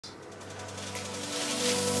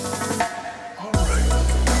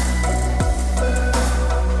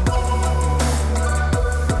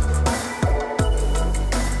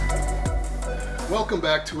welcome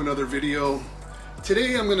back to another video.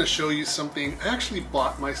 Today I'm going to show you something. I actually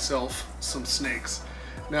bought myself some snakes.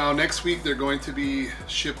 Now next week they're going to be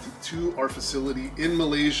shipped to our facility in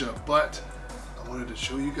Malaysia, but I wanted to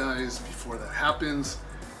show you guys before that happens.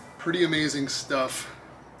 Pretty amazing stuff.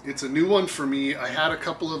 It's a new one for me. I had a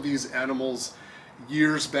couple of these animals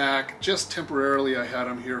years back, just temporarily. I had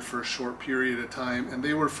them here for a short period of time and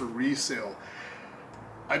they were for resale.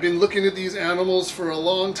 I've been looking at these animals for a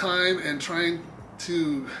long time and trying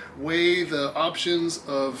to weigh the options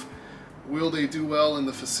of will they do well in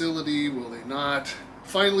the facility, will they not.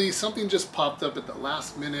 Finally, something just popped up at the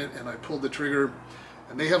last minute and I pulled the trigger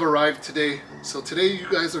and they have arrived today. So today you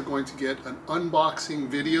guys are going to get an unboxing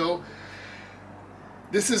video.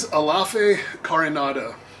 This is Elaphe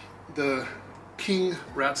carinata, the king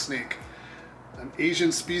rat snake, an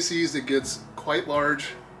Asian species that gets quite large.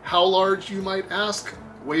 How large, you might ask?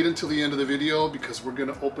 Wait until the end of the video because we're going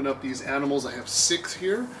to open up these animals. I have 6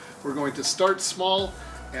 here. We're going to start small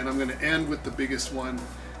and I'm going to end with the biggest one.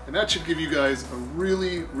 And that should give you guys a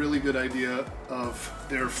really good idea of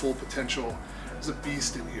their full potential. There's a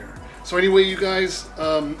beast in here. So anyway, you guys,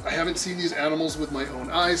 I haven't seen these animals with my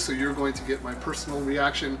own eyes, so you're going to get my personal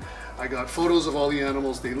reaction. I got photos of all the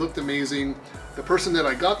animals. They looked amazing. The person that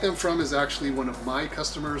I got them from is actually one of my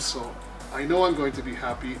customers, so I know I'm going to be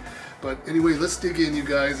happy. But anyway, let's dig in, you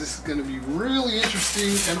guys. This is going to be really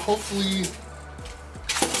interesting and hopefully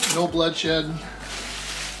no bloodshed.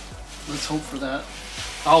 Let's hope for that.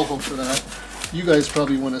 I'll hope for that. You guys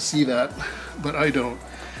probably want to see that, but I don't.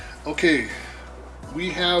 Okay, we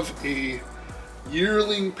have a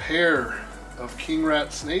yearling pair of king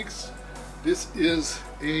rat snakes. This is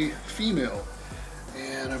a female,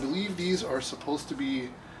 and I believe these are supposed to be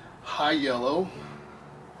high yellow.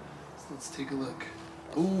 So let's take a look.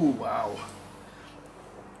 Oh, wow.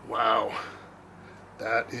 Wow.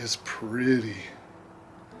 That is pretty.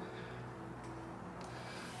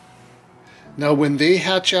 Now when they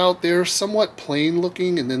hatch out, they're somewhat plain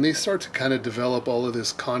looking and then they start to kind of develop all of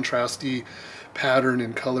this contrasty pattern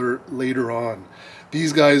and color later on.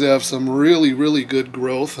 These guys have some really good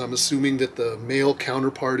growth. I'm assuming that the male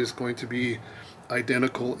counterpart is going to be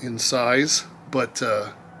identical in size, but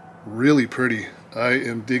really pretty. I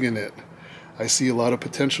am digging it. I see a lot of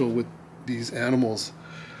potential with these animals.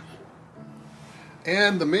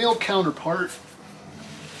 And the male counterpart,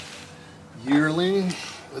 yearling,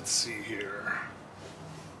 let's see here.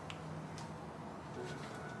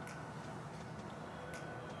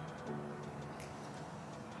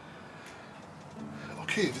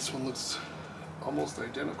 Okay, this one looks almost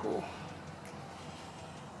identical.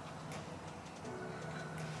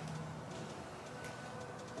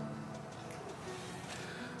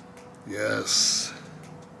 Yes,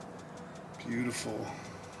 beautiful.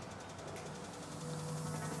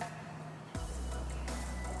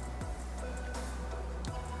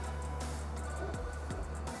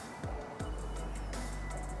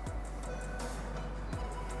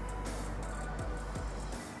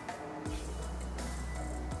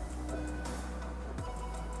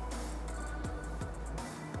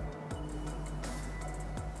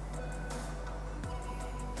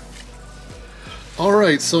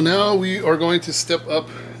 Alright, so now we are going to step up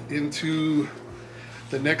into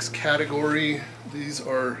the next category. These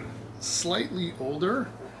are slightly older.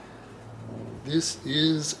 This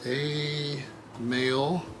is a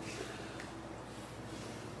male.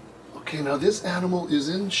 Okay, now this animal is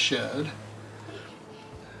in shed.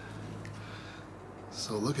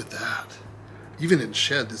 So look at that. Even in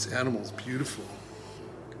shed, this animal is beautiful.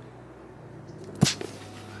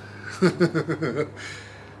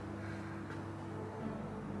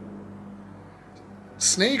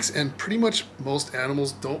 Snakes and pretty much most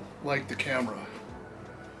animals don't like the camera.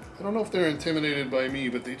 I don't know if they're intimidated by me,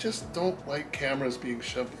 but they just don't like cameras being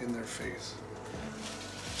shoved in their face.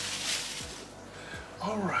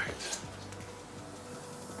 All right.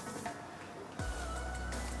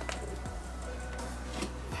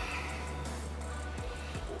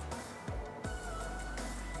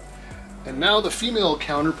 And now the female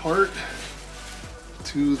counterpart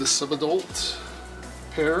to the subadult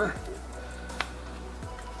pair.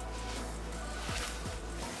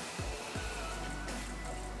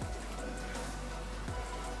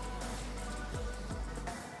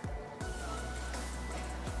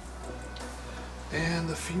 And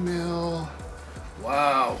the female,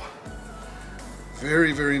 wow,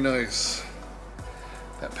 very nice.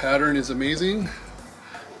 That pattern is amazing.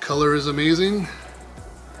 Color is amazing.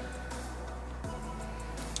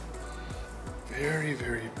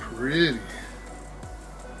 Very pretty.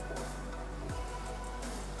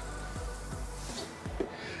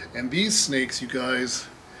 And these snakes, you guys,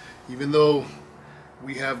 even though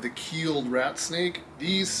we have the keeled rat snake.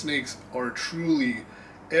 These snakes are truly,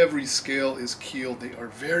 every scale is keeled. They are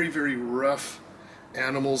very, very rough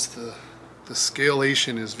animals. The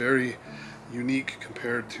scalation is very unique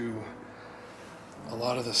compared to a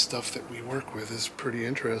lot of the stuff that we work with. Is pretty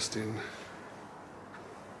interesting.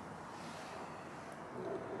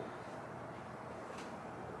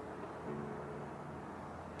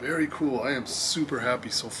 Very cool. I am super happy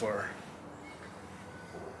so far.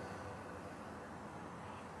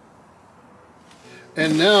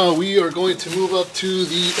 And now we are going to move up to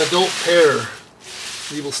the adult pair.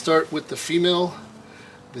 We will start with the female.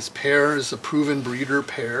 This pair is a proven breeder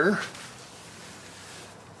pair.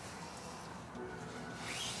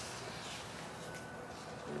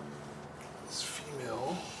 This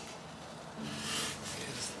female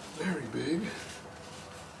is very big,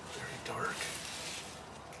 very dark.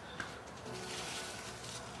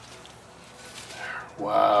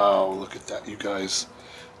 Wow, look at that, you guys.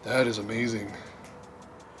 That is amazing.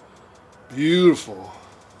 Beautiful.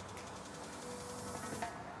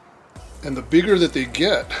 And the bigger that they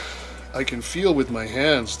get, I can feel with my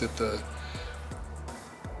hands that the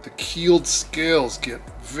keeled scales get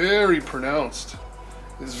very pronounced.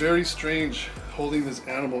 It's very strange holding this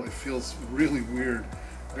animal. It feels really weird.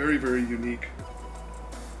 Very, very unique.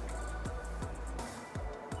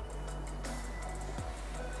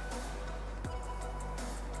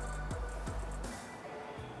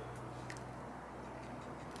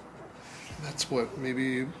 That's what,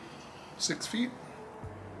 maybe 6 feet?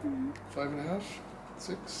 5.5,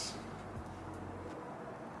 6.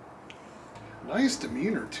 Nice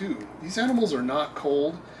demeanor too. These animals are not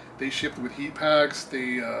cold. They shipped with heat packs.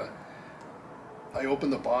 I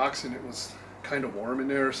opened the box and it was kind of warm in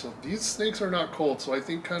there. So these snakes are not cold. So I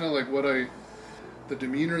think kind of like the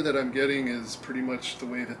demeanor that I'm getting is pretty much the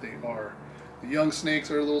way that they are. The young snakes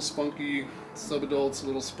are a little spunky. Subadults a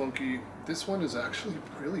little spunky. This one is actually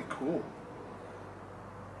really cool.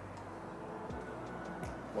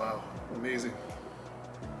 Wow, amazing.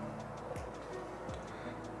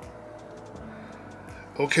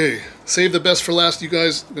 Okay, save the best for last, you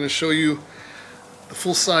guys. I'm going to show you the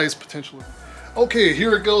full size potential. Okay,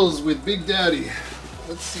 here it goes with Big Daddy.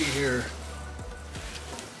 Let's see here.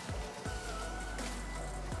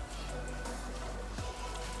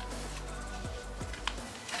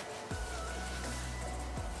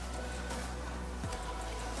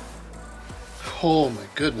 Oh my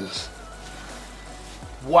goodness.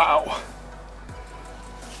 Wow.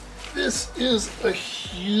 This is a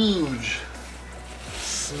huge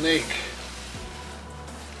snake.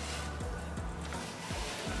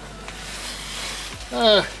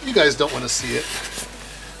 You guys don't want to see it.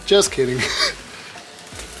 Just kidding.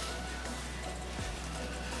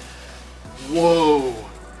 Whoa.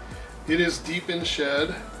 It is deep in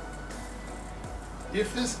shed.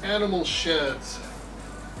 If this animal sheds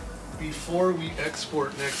before we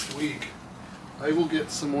export next week, I will get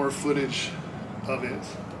some more footage of it.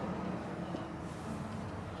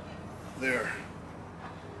 There.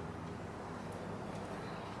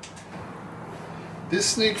 This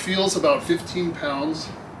snake feels about 15 pounds.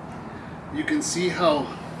 You can see how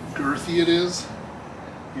girthy it is.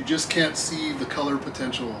 You just can't see the color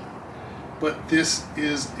potential. But this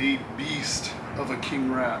is a beast of a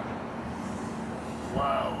king rat.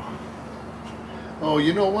 Wow. Oh,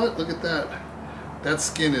 you know what? Look at that. That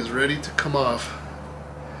skin is ready to come off.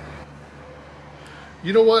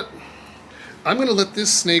 You know what? I'm going to let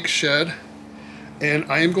this snake shed, and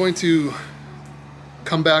I am going to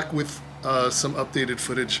come back with some updated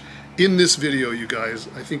footage in this video, you guys.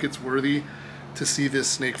 I think it's worthy to see this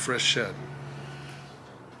snake fresh shed.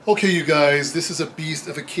 Okay, you guys, this is a beast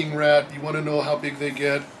of a king rat. You want to know how big they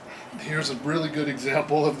get? Here's a really good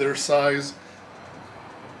example of their size.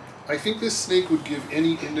 I think this snake would give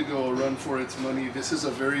any indigo a run for its money. This is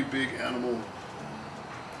a very big animal.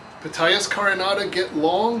 Pitayas carinata get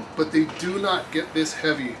long, but they do not get this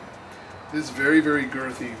heavy. This is very, very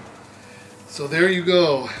girthy. So there you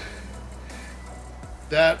go.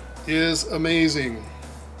 That is amazing.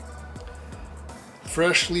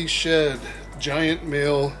 Freshly shed giant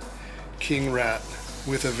male king rat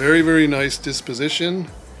with a very, very nice disposition,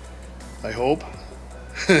 I hope.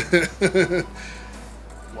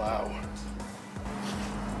 Wow.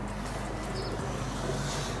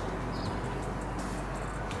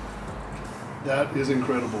 That is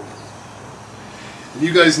incredible. And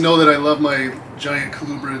you guys know that I love my giant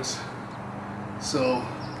colubrids. So,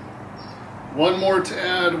 one more to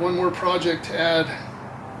add, one more project to add.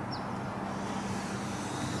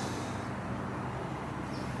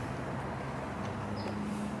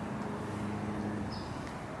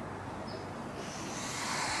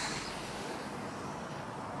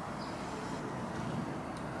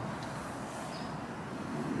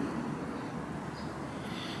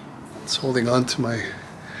 It's holding on to my,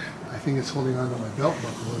 I think it's holding on to my belt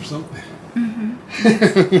buckle or something.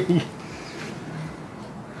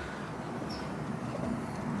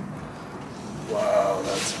 Wow,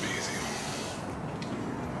 that's amazing.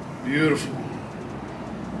 Beautiful.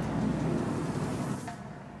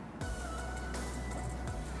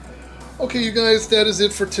 Okay, you guys, that is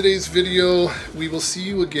it for today's video. We will see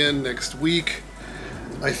you again next week.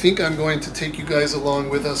 I think I'm going to take you guys along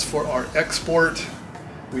with us for our export.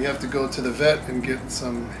 We have to go to the vet and get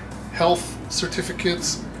some health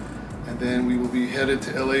certificates, and then we will be headed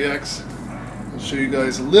to LAX. I'll show you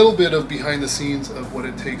guys a little bit of behind the scenes of what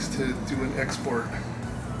it takes to do an export.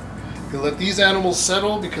 You'll let these animals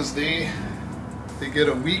settle because they get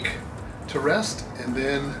a week to rest, and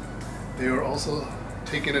then they are also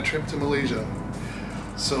taking a trip to Malaysia.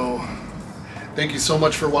 So thank you so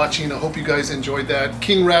much for watching. I hope you guys enjoyed that.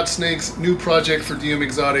 King Rat Snakes, new project for DM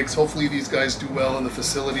Exotics. Hopefully these guys do well in the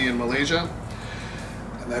facility in Malaysia.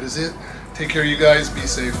 And that is it. Take care, you guys. Be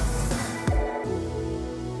safe.